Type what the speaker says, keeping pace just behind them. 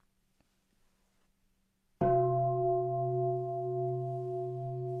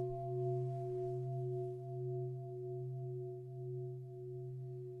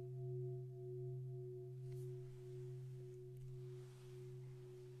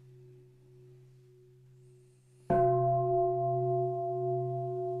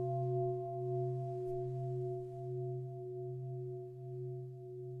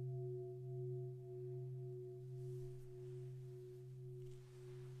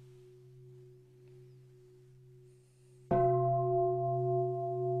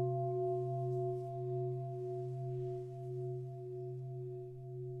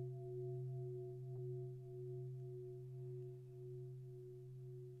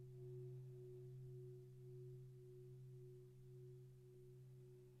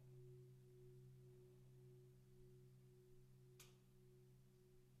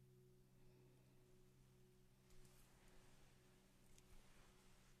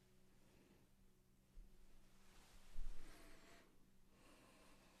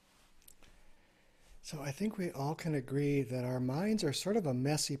So I think we all can agree that our minds are sort of a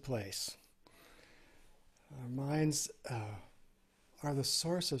messy place. Our minds are the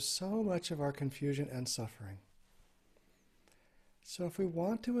source of so much of our confusion and suffering. So if we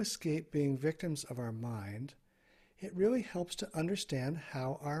want to escape being victims of our mind, it really helps to understand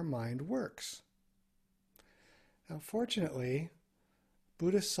how our mind works. Now, fortunately,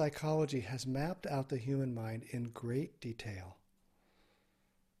 Buddhist psychology has mapped out the human mind in great detail.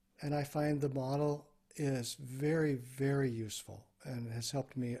 And I find the model is very, very useful and has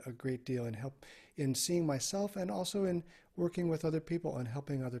helped me a great deal in seeing myself and also in working with other people and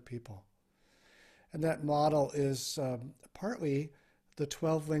helping other people. And that model is partly the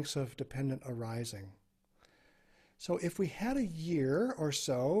 12 links of dependent arising. So if we had a year or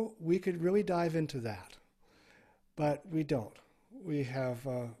so, we could really dive into that. But we don't. We have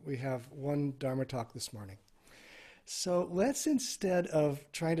one Dharma talk this morning. So let's, instead of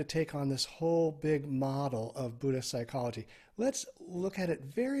trying to take on this whole big model of Buddhist psychology, let's look at it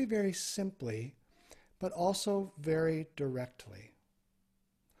very, very simply, but also very directly.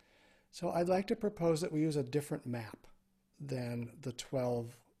 So I'd like to propose that we use a different map than the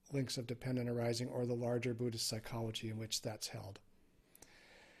 12 links of dependent arising or the larger Buddhist psychology in which that's held.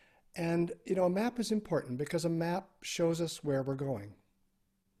 And, a map is important because a map shows us where we're going.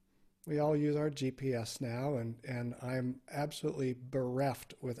 We all use our GPS now, and I'm absolutely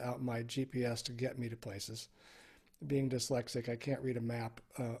bereft without my GPS to get me to places. Being dyslexic, I can't read a map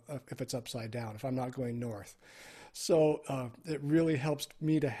if it's upside down, if I'm not going north. So it really helps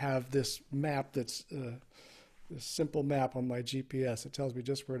me to have this map that's this simple map on my GPS. It tells me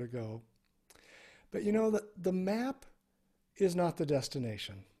just where to go. But the map is not the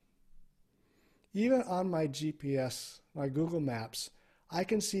destination. Even on my GPS, my Google Maps, I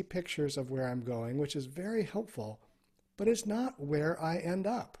can see pictures of where I'm going, which is very helpful, but it's not where I end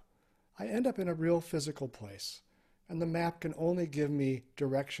up. I end up in a real physical place, and the map can only give me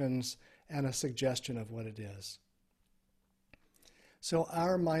directions and a suggestion of what it is. So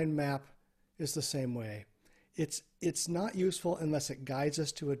our mind map is the same way. It's not useful unless it guides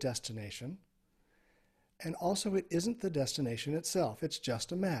us to a destination, and also it isn't the destination itself. It's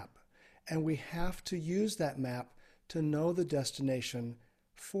just a map, and we have to use that map to know the destination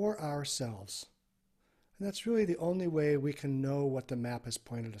for ourselves. And that's really the only way we can know what the map has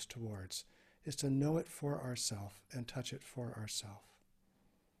pointed us towards, is to know it for ourselves and touch it for ourselves.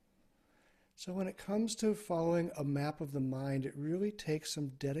 So when it comes to following a map of the mind, it really takes some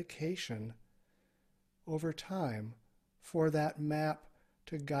dedication over time for that map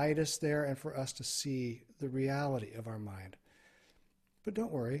to guide us there and for us to see the reality of our mind. But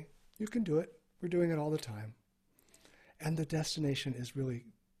don't worry, you can do it. We're doing it all the time. And the destination is really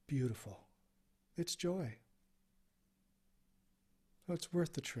beautiful. It's joy. So it's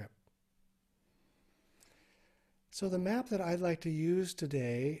worth the trip. So the map that I'd like to use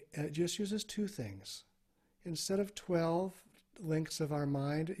today just uses two things. Instead of 12 links of our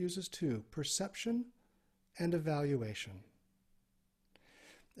mind, it uses two: perception and evaluation.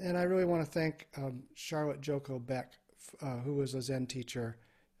 And I really want to thank Charlotte Joko Beck, who was a Zen teacher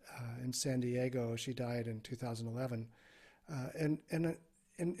in San Diego. She died in 2011.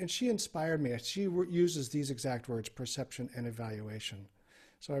 And she inspired me. She uses these exact words, perception and evaluation.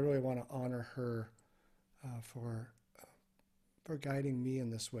 So I really want to honor her for guiding me in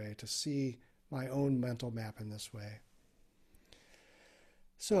this way, to see my own mental map in this way.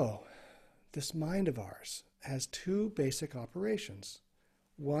 So this mind of ours has two basic operations.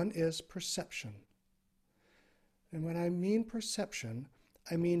 One is perception. And when I mean perception,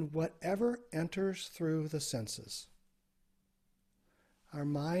 I mean whatever enters through the senses. Our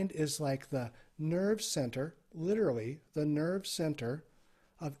mind is like the nerve center, literally the nerve center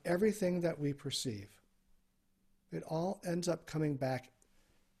of everything that we perceive. It all ends up coming back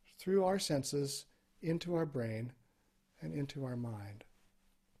through our senses into our brain and into our mind.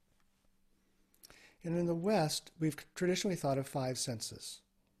 And in the West, we've traditionally thought of 5 senses: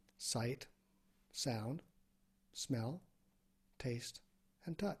 sight, sound, smell, taste,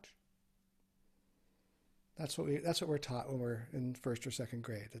 and touch. That's what we're taught when we're in first or second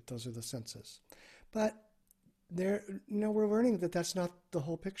grade, that those are the senses. But we're learning that that's not the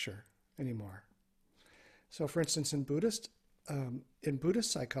whole picture anymore. So, for instance, in Buddhist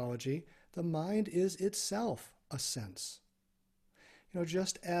psychology, the mind is itself a sense.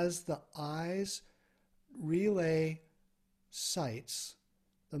 Just as the eyes relay sights,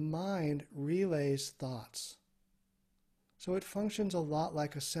 the mind relays thoughts. So it functions a lot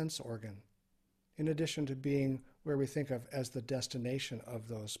like a sense organ, in addition to being where we think of as the destination of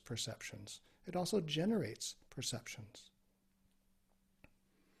those perceptions. It also generates perceptions.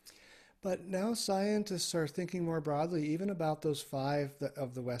 But now scientists are thinking more broadly, even about those five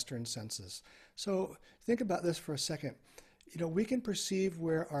of the Western senses. So think about this for a second. We can perceive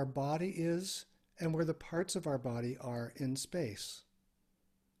where our body is and where the parts of our body are in space.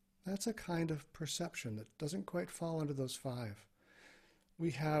 That's a kind of perception that doesn't quite fall into those five.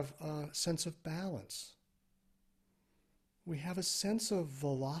 We have a sense of balance. We have a sense of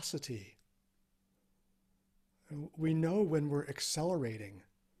velocity. We know when we're accelerating.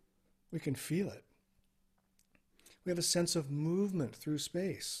 We can feel it. We have a sense of movement through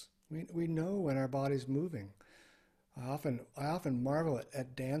space. We know when our body's moving. I often marvel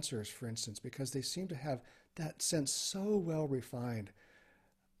at dancers, for instance, because they seem to have that sense so well refined.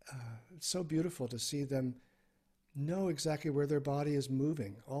 It's so beautiful to see them know exactly where their body is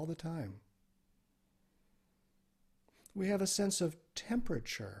moving all the time. We have a sense of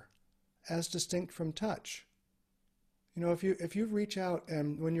temperature as distinct from touch. If you reach out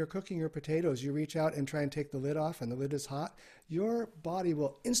and when you're cooking your potatoes, you reach out and try and take the lid off and the lid is hot, your body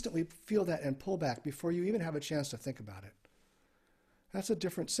will instantly feel that and pull back before you even have a chance to think about it. That's a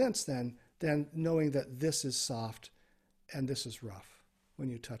different sense than knowing that this is soft and this is rough when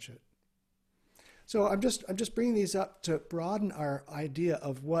you touch it. So I'm just bringing these up to broaden our idea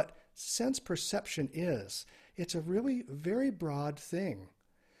of what sense perception is. It's a really very broad thing.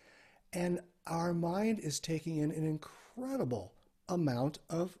 And our mind is taking in an incredible amount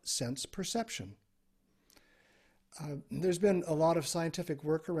of sense perception. There's been a lot of scientific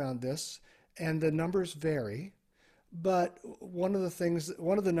work around this, and the numbers vary. But one of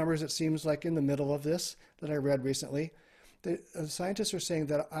the numbers that seems like in the middle of this that I read recently, the scientists are saying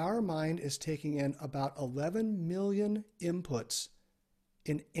that our mind is taking in about 11 million inputs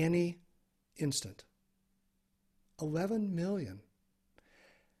in any instant. 11 million.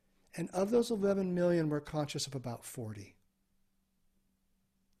 And of those 11 million, we're conscious of about 40.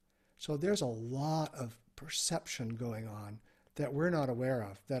 So there's a lot of perception going on that we're not aware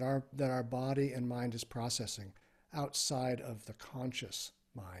of, that our body and mind is processing outside of the conscious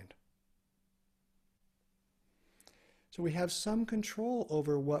mind. So we have some control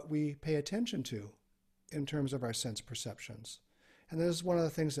over what we pay attention to in terms of our sense perceptions. And this is one of the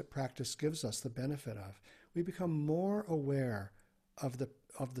things that practice gives us the benefit of. We become more aware of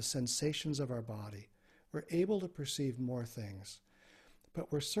the sensations of our body. We're able to perceive more things.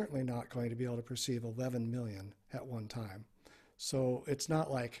 But we're certainly not going to be able to perceive 11 million at one time. So it's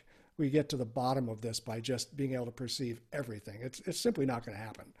not like we get to the bottom of this by just being able to perceive everything. It's simply not going to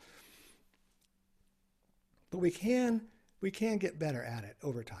happen. But we can get better at it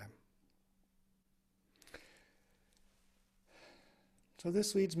over time. So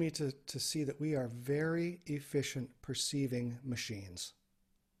this leads me to see that we are very efficient perceiving machines.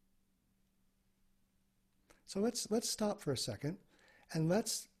 So let's stop for a second and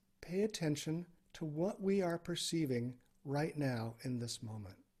let's pay attention to what we are perceiving right now in this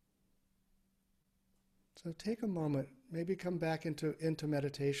moment. So take a moment, maybe come back into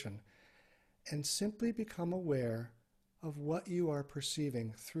meditation and simply become aware of what you are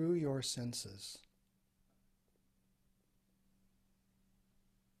perceiving through your senses.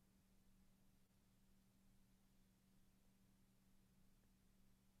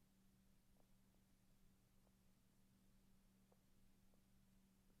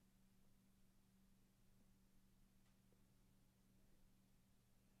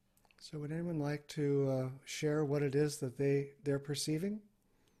 So would anyone like to share what it is that they're perceiving?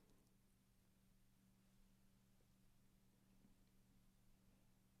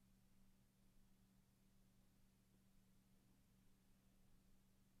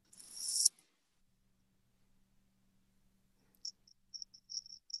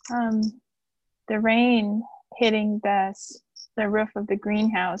 The rain hitting the roof of the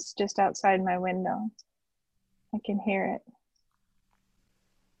greenhouse just outside my window. I can hear it.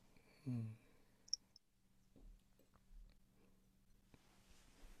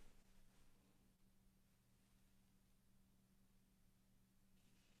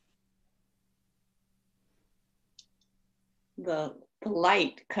 The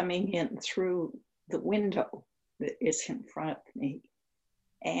light coming in through the window that is in front of me,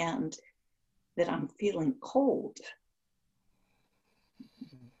 and that I'm feeling cold.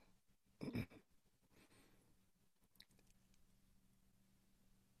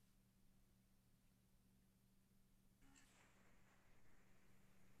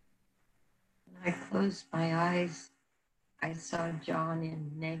 When I closed my eyes, I saw John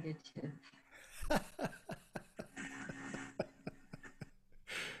in negative.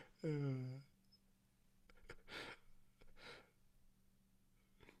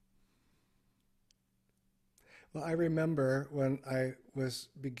 Well, I remember when I was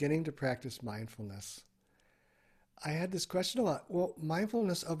beginning to practice mindfulness, I had this question a lot. Well,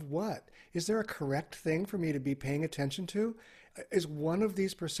 mindfulness of what? Is there a correct thing for me to be paying attention to? Is one of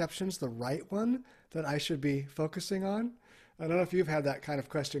these perceptions the right one that I should be focusing on? I don't know if you've had that kind of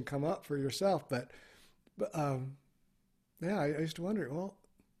question come up for yourself, but yeah, I used to wonder, well,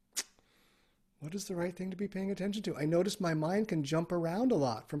 what is the right thing to be paying attention to? I notice my mind can jump around a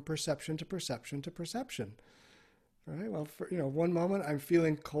lot from perception to perception to perception. Right. Well, for, one moment I'm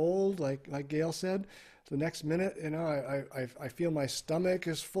feeling cold, like Gail said. The next minute, I feel my stomach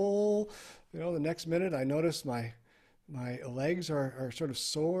is full. The next minute I notice my legs are sort of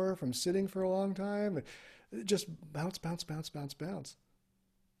sore from sitting for a long time. It just bounce, bounce, bounce, bounce, bounce.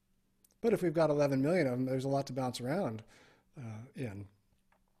 But if we've got 11 million of them, there's a lot to bounce around in.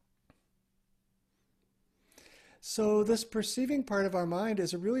 So this perceiving part of our mind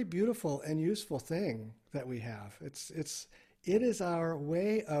is a really beautiful and useful thing that we have. It is our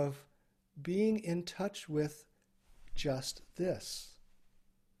way of being in touch with just this.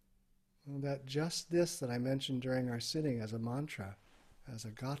 That just this that I mentioned during our sitting as a mantra, as a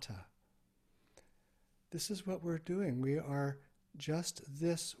gatha. This is what we're doing. We are just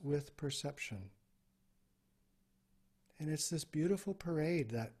this with perception. And it's this beautiful parade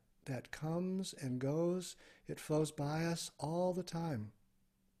that comes and goes. It flows by us all the time.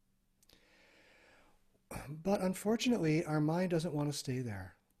 But unfortunately, our mind doesn't want to stay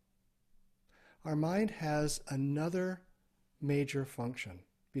there. Our mind has another major function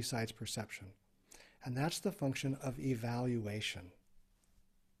besides perception, and that's the function of evaluation.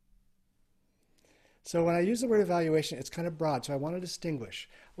 So when I use the word evaluation, it's kind of broad, so I want to distinguish.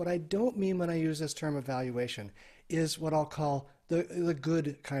 What I don't mean when I use this term evaluation is what I'll call the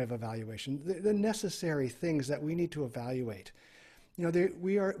good kind of evaluation, the necessary things that we need to evaluate.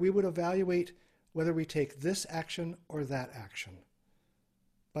 We would evaluate whether we take this action or that action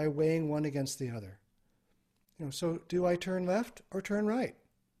by weighing one against the other. So do I turn left or turn right?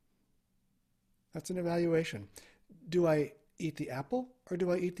 That's an evaluation. Do I eat the apple or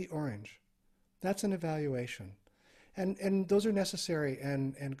do I eat the orange? That's an evaluation. And those are necessary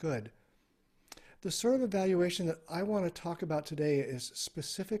and good. The sort of evaluation that I want to talk about today is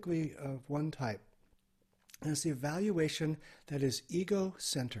specifically of one type. And it's the evaluation that is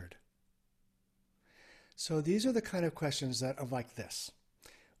ego-centered. So these are the kind of questions that are like this.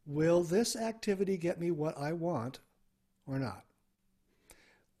 Will this activity get me what I want or not?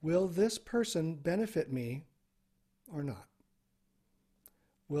 Will this person benefit me or not?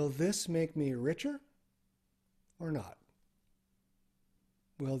 Will this make me richer or not?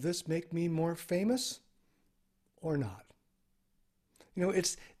 Will this make me more famous or not?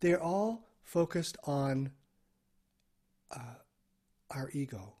 They're all focused on our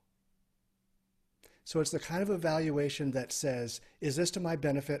ego. So it's the kind of evaluation that says, is this to my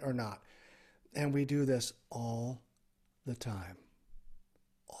benefit or not? And we do this all the time.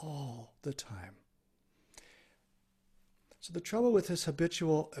 All the time. So the trouble with this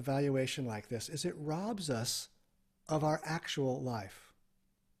habitual evaluation like this is it robs us of our actual life.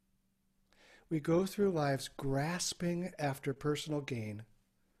 We go through lives grasping after personal gain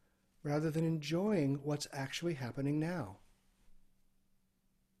rather than enjoying what's actually happening now.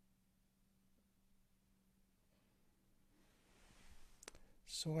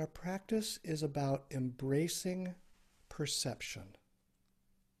 So our practice is about embracing perception.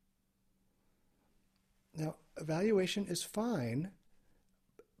 Now, evaluation is fine,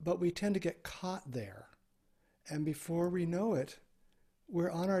 but we tend to get caught there. And before we know it, we're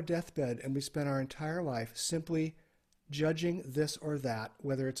on our deathbed and we spend our entire life simply judging this or that,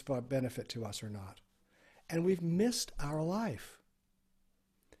 whether it's of benefit to us or not. And we've missed our life.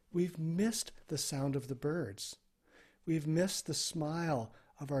 We've missed the sound of the birds. We've missed the smile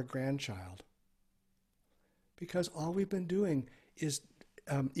of our grandchild. Because all we've been doing is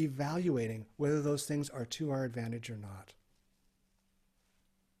evaluating whether those things are to our advantage or not.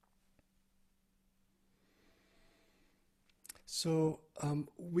 So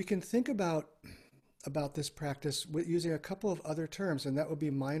we can think about this practice using a couple of other terms, and that would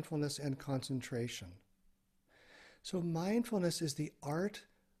be mindfulness and concentration. So mindfulness is the art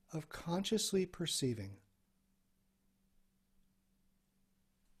of consciously perceiving.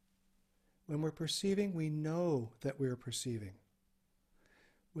 When we're perceiving, we know that we're perceiving.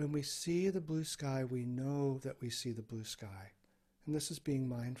 When we see the blue sky, we know that we see the blue sky. And this is being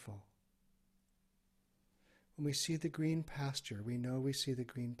mindful. When we see the green pasture, we know we see the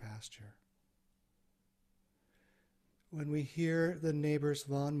green pasture. When we hear the neighbor's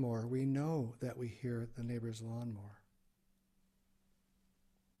lawnmower, we know that we hear the neighbor's lawnmower.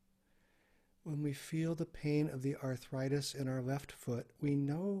 When we feel the pain of the arthritis in our left foot, we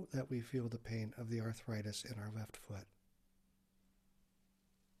know that we feel the pain of the arthritis in our left foot.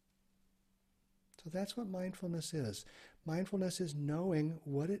 So that's what mindfulness is. Mindfulness is knowing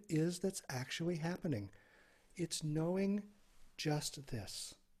what it is that's actually happening. It's knowing just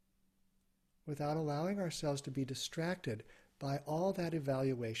this, without allowing ourselves to be distracted by all that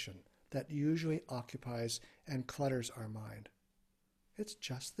evaluation that usually occupies and clutters our mind. It's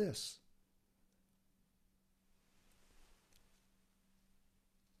just this.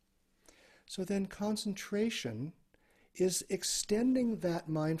 So then concentration is extending that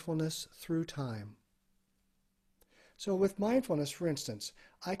mindfulness through time. So with mindfulness, for instance,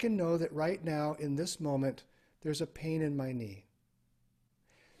 I can know that right now in this moment there's a pain in my knee.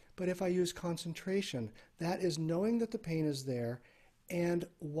 But if I use concentration, that is knowing that the pain is there and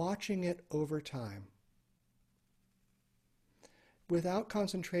watching it over time. Without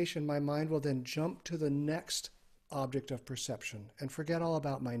concentration, my mind will then jump to the next object of perception and forget all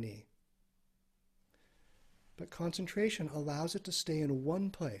about my knee. But concentration allows it to stay in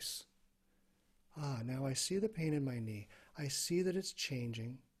one place. Now I see the pain in my knee. I see that it's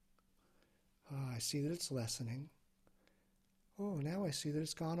changing. I see that it's lessening. Now I see that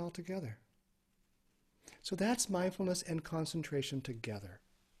it's gone altogether. So that's mindfulness and concentration together.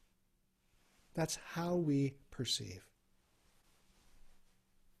 That's how we perceive.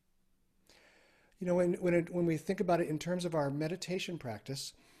 You know, when we think about it in terms of our meditation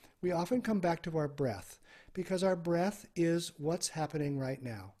practice, we often come back to our breath, because our breath is what's happening right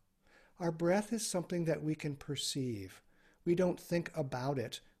now. Our breath is something that we can perceive. We don't think about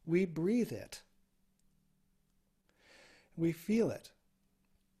it. We breathe it. We feel it.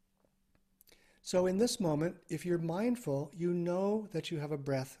 So in this moment, if you're mindful, you know that you have a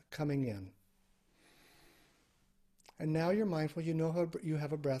breath coming in. And now you're mindful, you know you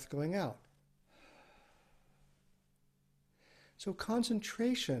have a breath going out. So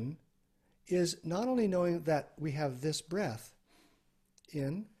concentration is not only knowing that we have this breath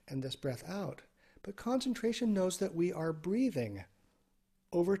in and this breath out, but concentration knows that we are breathing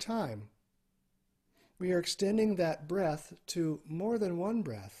over time. We are extending that breath to more than one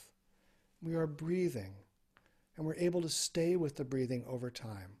breath. We are breathing, and we're able to stay with the breathing over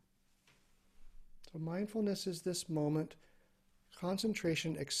time. So mindfulness is this moment.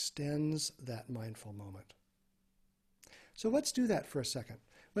 Concentration extends that mindful moment. So let's do that for a second.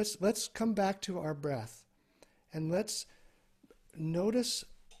 Let's come back to our breath, and let's notice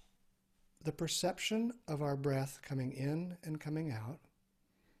the perception of our breath coming in and coming out.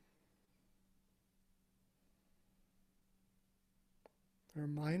 We're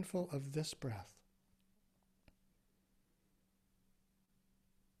mindful of this breath.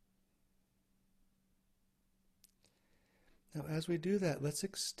 Now, as we do that, let's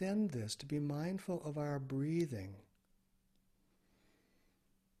extend this to be mindful of our breathing.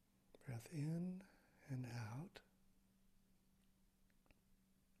 Breath in and out.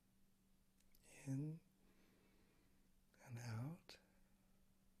 In and out.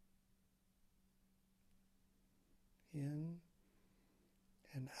 In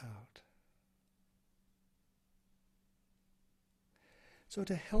and out. So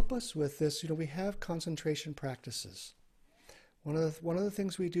to help us with this, we have concentration practices. One of the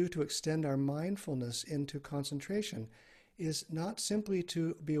things we do to extend our mindfulness into concentration is not simply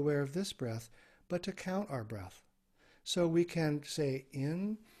to be aware of this breath, but to count our breath. So we can say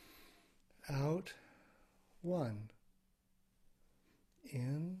in, out, 1.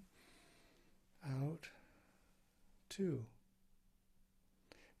 In, out, 2.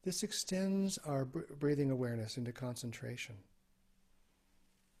 This extends our breathing awareness into concentration.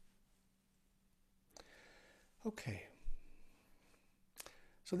 Okay.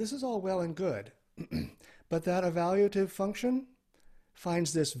 So this is all well and good, but that evaluative function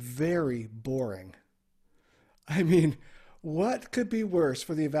finds this very boring. I mean, what could be worse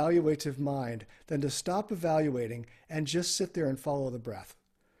for the evaluative mind than to stop evaluating and just sit there and follow the breath?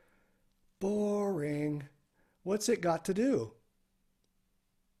 Boring. What's it got to do?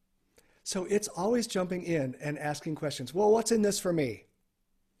 So it's always jumping in and asking questions. Well, what's in this for me?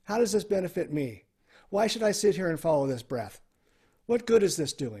 How does this benefit me? Why should I sit here and follow this breath? What good is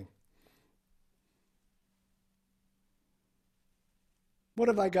this doing? What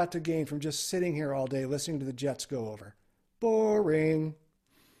have I got to gain from just sitting here all day listening to the jets go over? Boring.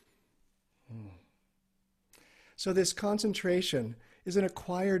 So this concentration is an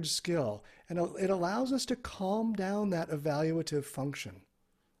acquired skill, and it allows us to calm down that evaluative function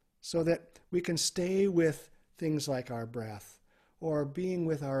so that we can stay with things like our breath or being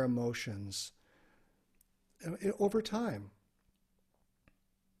with our emotions over time.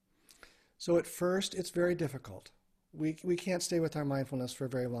 So at first, it's very difficult. We can't stay with our mindfulness for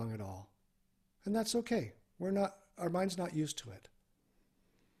very long at all. And that's okay. Our mind's not used to it.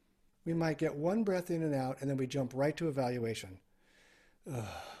 We might get one breath in and out, and then we jump right to evaluation. I'll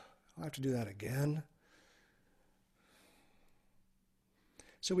have to do that again.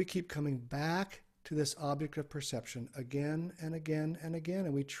 So we keep coming back to this object of perception again and again and again,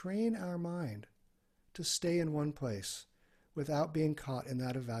 and we train our mind to stay in one place without being caught in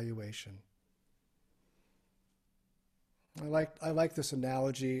that evaluation. I like this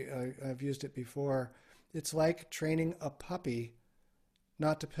analogy. I've used it before. It's like training a puppy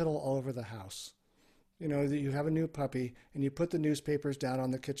not to piddle all over the house. You know, that you have a new puppy and you put the newspapers down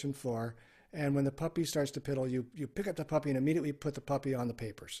on the kitchen floor, and when the puppy starts to piddle, you pick up the puppy and immediately put the puppy on the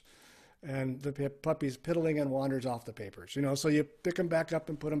papers. And the puppy's piddling and wanders off the papers, you know, so you pick them back up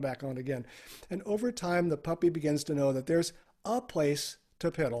and put them back on again. And over time, the puppy begins to know that there's a place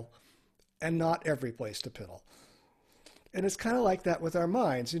to piddle and not every place to piddle. And it's kind of like that with our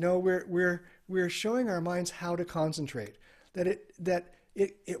minds. You know, we're showing our minds how to concentrate, that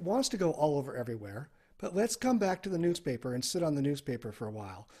it wants to go all over everywhere, but let's come back to the newspaper and sit on the newspaper for a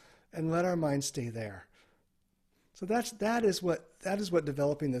while and let our mind stay there. So that is what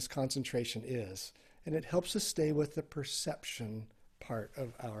developing this concentration is, and it helps us stay with the perception part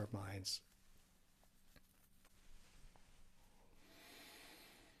of our minds.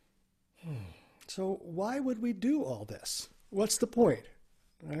 So why would we do all this? What's the point?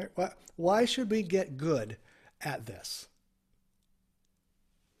 Right? Why should we get good at this?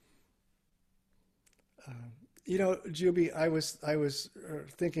 You know, Juby, I was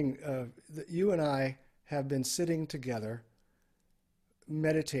thinking that you and I have been sitting together,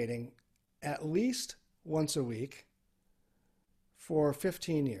 meditating at least once a week for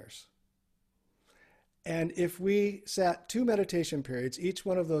 15 years. And if we sat 2 meditation periods, each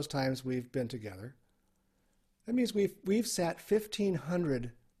one of those times we've been together, that means we've sat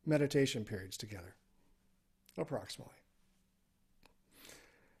 1,500 meditation periods together, approximately.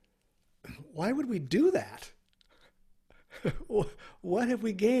 Why would we do that? What have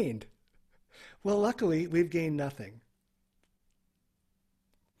we gained? Well, luckily, we've gained nothing.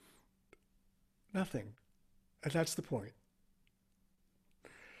 Nothing. And that's the point.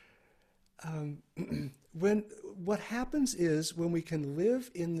 What happens is when we can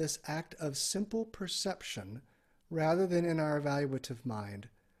live in this act of simple perception rather than in our evaluative mind,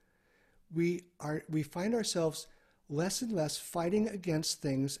 we find ourselves less and less fighting against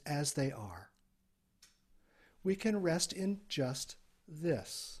things as they are. We can rest in just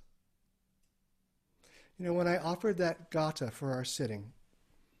this. You know, when I offered that gata for our sitting,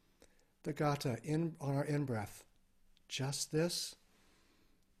 the gata on our in-breath, just this,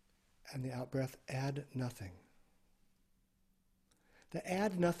 and the out-breath, add nothing. The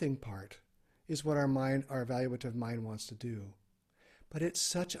add nothing part is what our evaluative mind wants to do. But it's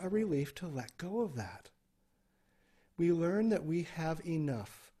such a relief to let go of that. We learn that we have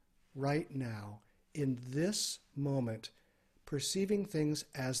enough right now, in this moment, perceiving things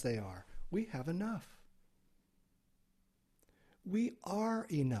as they are. We have enough. We are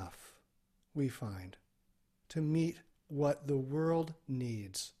enough, we find, to meet what the world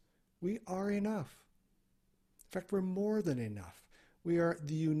needs. We are enough. In fact, we're more than enough. We are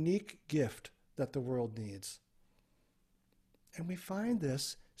the unique gift that the world needs. And we find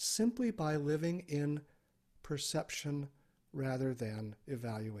this simply by living in perception rather than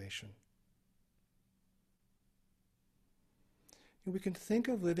evaluation. And we can think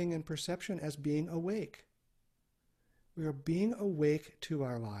of living in perception as being awake. We are being awake to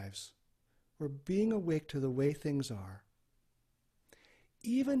our lives. We're being awake to the way things are.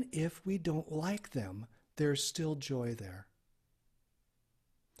 Even if we don't like them, there's still joy there.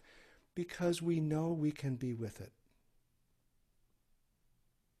 Because we know we can be with it.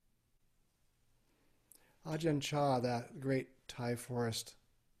 Ajahn Chah, that great Thai forest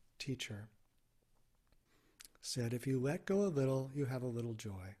teacher, said, if you let go a little, you have a little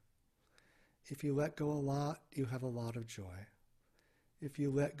joy. If you let go a lot, you have a lot of joy. If you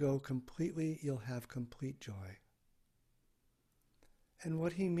let go completely, you'll have complete joy. And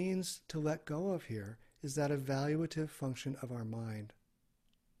what he means to let go of here is that evaluative function of our mind.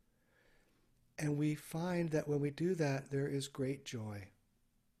 And we find that when we do that, there is great joy.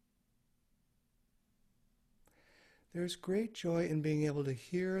 There's great joy in being able to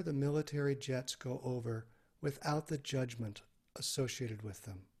hear the military jets go over without the judgment associated with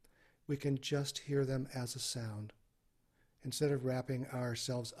them. We can just hear them as a sound, instead of wrapping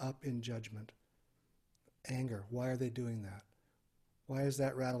ourselves up in judgment. Anger, why are they doing that? Why is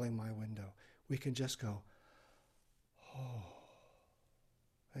that rattling my window? We can just go, oh,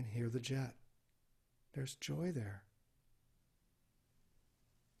 and hear the jet. There's joy there.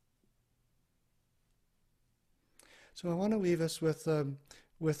 So I want to leave us with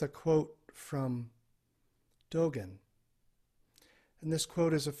a quote from Dogen. And this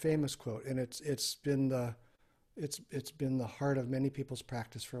quote is a famous quote, and it's been the heart of many people's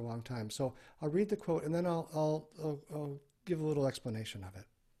practice for a long time. So I'll read the quote, and then I'll give a little explanation of it.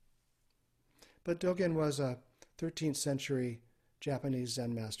 But Dogen was a 13th century Japanese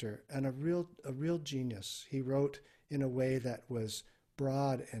Zen master and a real genius. He wrote in a way that was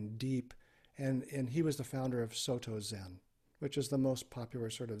broad and deep, and he was the founder of Soto Zen, which is the most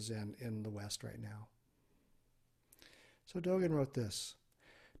popular sort of Zen in the West right now. So Dogen wrote this: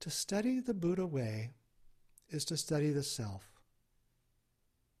 "To study the Buddha way is to study the self.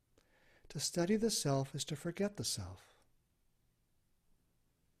 To study the self is to forget the self.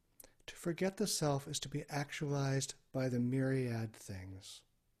 To forget the self is to be actualized by the myriad things.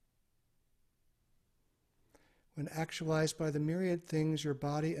 When actualized by the myriad things, your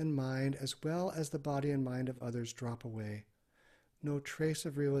body and mind, as well as the body and mind of others, drop away. No trace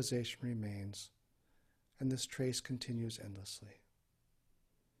of realization remains, and this trace continues endlessly."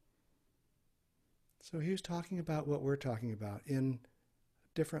 So he was talking about what we're talking about in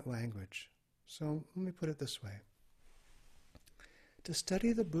different language. So let me put it this way. To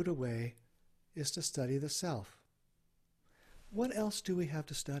study the Buddha way is to study the self. What else do we have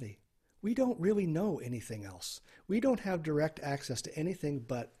to study? We don't really know anything else. We don't have direct access to anything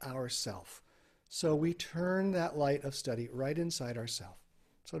but ourself. So we turn that light of study right inside ourself.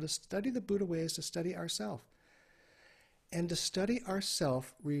 So to study the Buddha way is to study ourself. And to study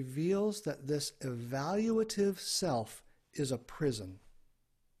ourself reveals that this evaluative self is a prison.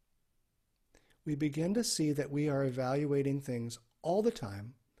 We begin to see that we are evaluating things all the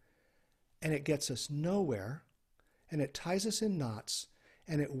time, and it gets us nowhere, and it ties us in knots,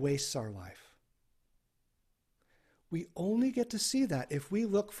 and it wastes our life. We only get to see that if we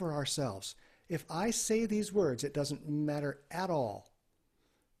look for ourselves. If I say these words, it doesn't matter at all.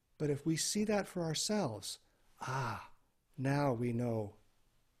 But if we see that for ourselves, now we know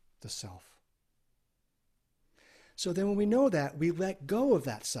the self. So then when we know that, we let go of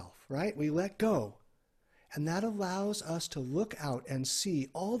that self, right? We let go. And that allows us to look out and see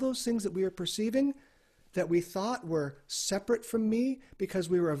all those things that we are perceiving that we thought were separate from me because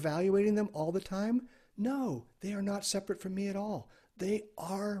we were evaluating them all the time. No, they are not separate from me at all. They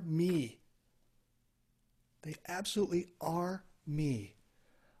are me. They absolutely are me.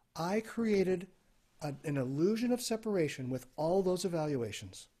 I created an illusion of separation with all those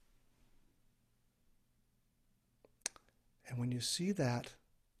evaluations. And when you see that,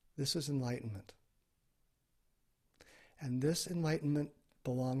 this is enlightenment. And this enlightenment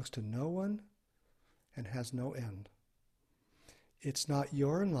belongs to no one and has no end. It's not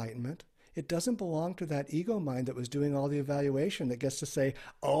your enlightenment. It doesn't belong to that ego mind that was doing all the evaluation that gets to say,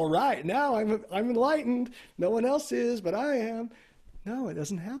 all right, now I'm enlightened. No one else is, but I am. No, it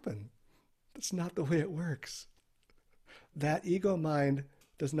doesn't happen. That's not the way it works. That ego mind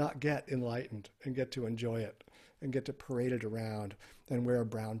does not get enlightened and get to enjoy it and get to parade it around and wear a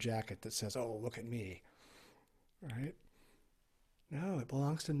brown jacket that says, oh, look at me. Right? No, it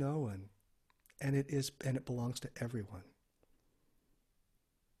belongs to no one. And it belongs to everyone.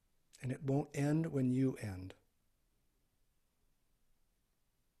 And it won't end when you end.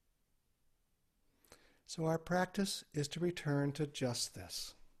 So our practice is to return to just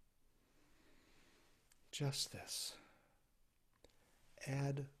this. Just this.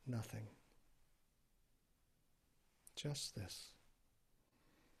 Add nothing. Just this.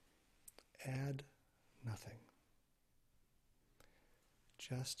 Add nothing.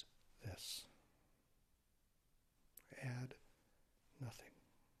 Just this. Add nothing.